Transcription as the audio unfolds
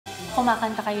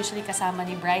kumakanta ka usually kasama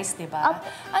ni Bryce, di ba?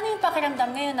 Ano yung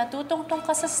pakiramdam ngayon? Natutungtong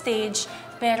ka sa stage,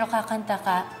 pero kakanta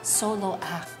ka solo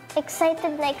act.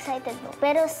 Excited na excited po.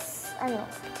 Pero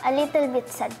a little bit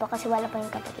sad po kasi wala pa yung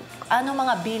kapatid ko. Ano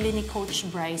mga bili ni Coach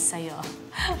Bryce sa'yo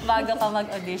bago ka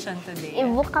mag-audition today?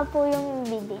 I-book ka po yung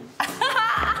bibig.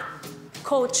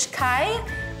 Coach Kai,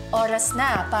 oras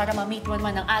na para ma-meet mo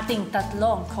naman ang ating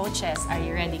tatlong coaches. Are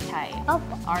you ready, Kai?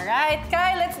 Opo. Alright,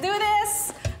 Kai, let's do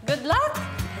this! Good luck!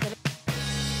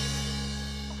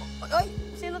 Ay,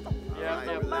 sino to?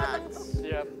 Yep.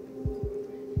 Yep.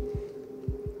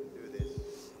 Do this.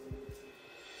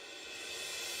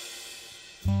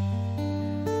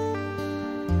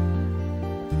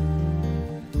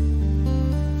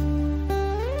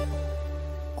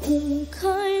 Kung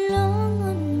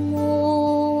kailangan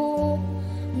mo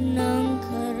ng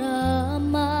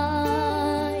karamay,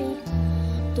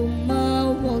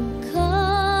 tumawag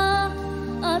ka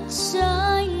at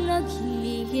siya'y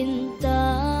naghihintay.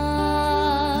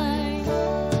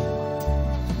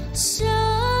 Siya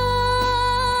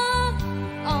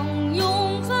ang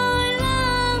iyong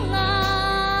kailangan,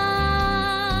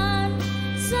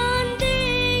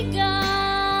 sandigan,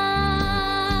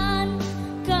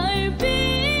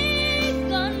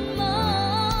 kaibigan mo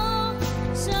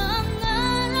sa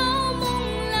araw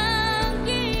mong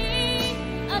lagi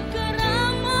at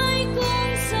karamay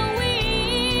kong sawi.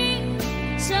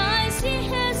 Siya'y si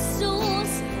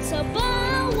Hesus sa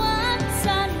bawat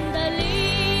sandali.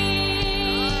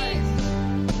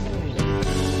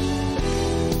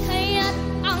 Kaya't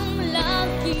ang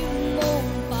lagi mong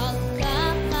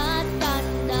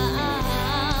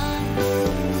pagkakatandaan,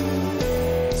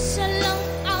 siya lang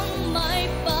ang may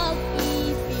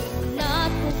pag-ibig na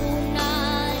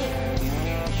tunay,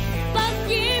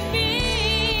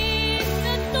 pag-ibig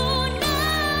na tunay.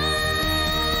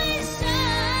 Siya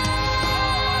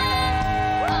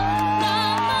ang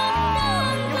tapat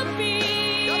ng gabi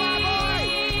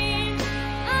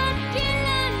at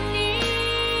kilanin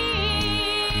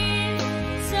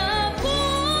sa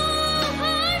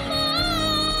buhay mo,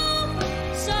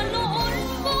 sa noon,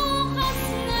 bukas,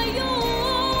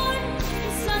 ngayon.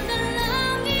 Sa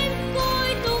dalangin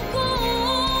ko'y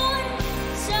tugon,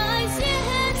 siya ay si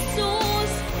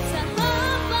Hesus sa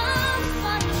habang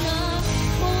panahon.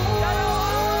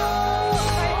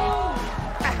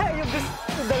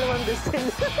 Yung dalawang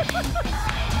distance.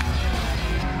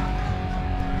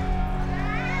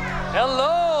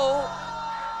 Hello!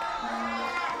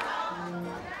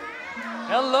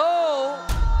 Hello!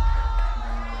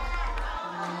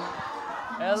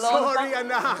 Hello! Sorry,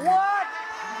 anak. What?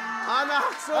 Anak,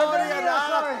 sorry,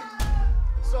 anak.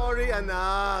 Sorry,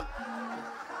 anak.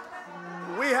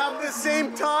 We have the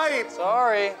same type.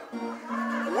 Sorry.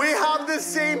 We have the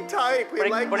same type. We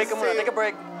like Break the ka muna. same. Take a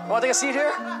break. Want to take a seat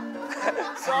here?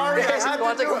 Sorry, I had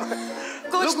to do.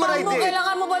 Coach, Look what I paano did.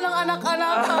 kailangan mo ba ng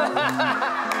anak-anak?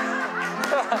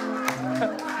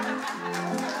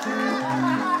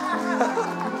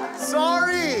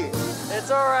 Sorry.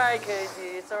 It's alright,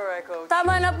 KG. It's alright, Coach.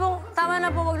 Tama na po.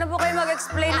 Huwag na po kayo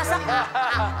mag-explain.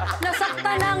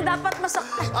 Nasakta na ang dapat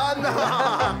masakta.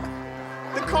 Anak.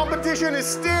 The competition is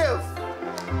stiff.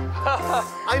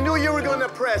 I knew you were going to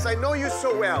press. I know you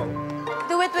so well.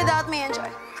 Do it without me,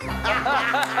 enjoy.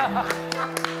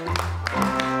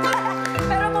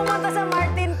 Pero pumunta sa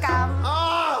Martin Camp.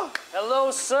 Ah!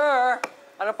 Hello, sir.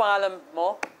 Ano pangalan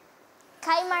mo?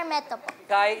 Kai Marmeto po.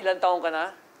 Kai, ilang taong ka na?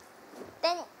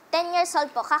 10 years old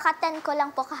po. Kaka-10 ko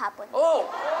lang po kahapon. Oh!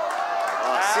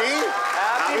 See?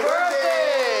 Happy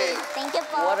birthday! Thank you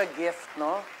po. What a gift,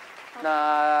 no? Na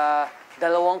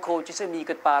dalawang coaches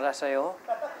umikot para sa'yo.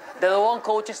 Dalawang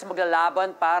coaches na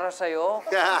maglalaban para sa'yo.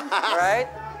 Right?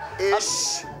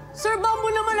 Ish. Sir, ba mo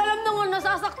naman alam nung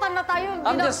nasasaktan na tayo?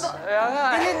 I'm just... Yeah,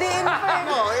 nga. Dinidiin pa eh.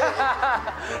 No,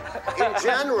 in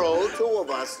general, two of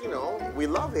us, you know, we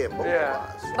love him, both Yeah. of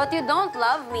us. But you don't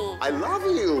love me. I love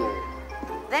you.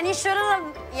 Then you shouldn't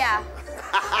have... Yeah.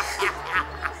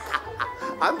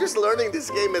 I'm just learning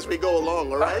this game as we go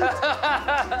along, all right?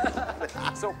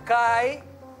 So, Kai,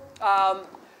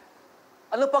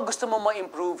 ano pa gusto mo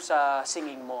ma-improve sa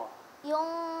singing mo? Yung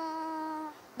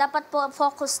dapat po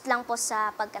focused lang po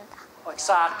sa pagkanta. Oh,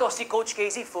 eksakto. Si Coach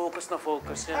Casey, focus na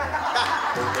focus yan.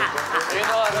 You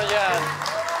know ano yan.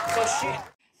 So,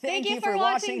 Thank you for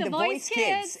watching The Voice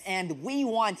Kids. And we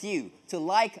want you to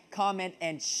like, comment,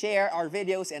 and share our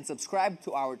videos and subscribe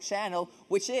to our channel,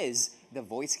 which is The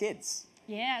Voice Kids.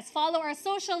 Yes, follow our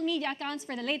social media accounts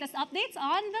for the latest updates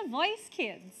on The Voice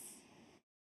Kids.